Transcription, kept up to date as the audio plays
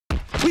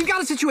We've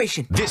got a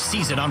situation. This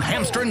season on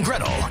Hamster and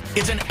Gretel,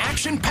 it's an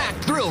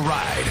action-packed thrill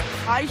ride.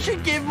 I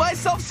should give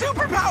myself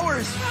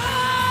superpowers.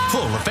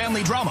 Full of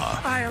family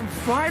drama. I am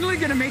finally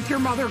gonna make your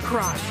mother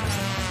cry.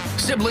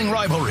 Sibling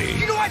rivalry.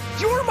 You know what?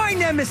 You're my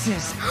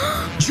nemesis.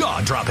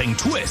 Jaw-dropping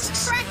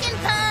twists. Frickin'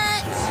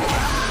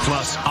 punch!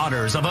 Plus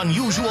otters of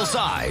unusual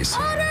size.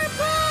 Otter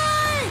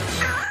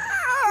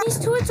punch! He's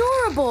too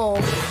adorable.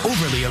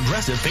 Overly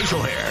aggressive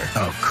facial hair.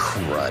 Oh,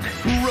 crud.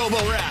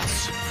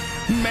 Robo-rats.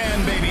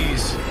 Man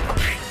babies.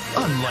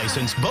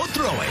 Unlicensed boat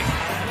throwing.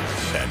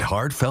 And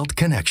heartfelt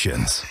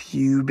connections.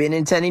 You been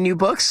into any new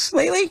books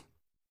lately?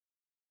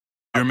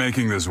 You're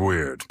making this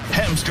weird.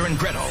 Hamster and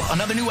Gretel.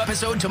 Another new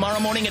episode tomorrow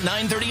morning at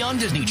 9:30 on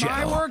Disney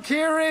Channel. My work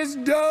here is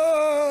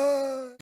done.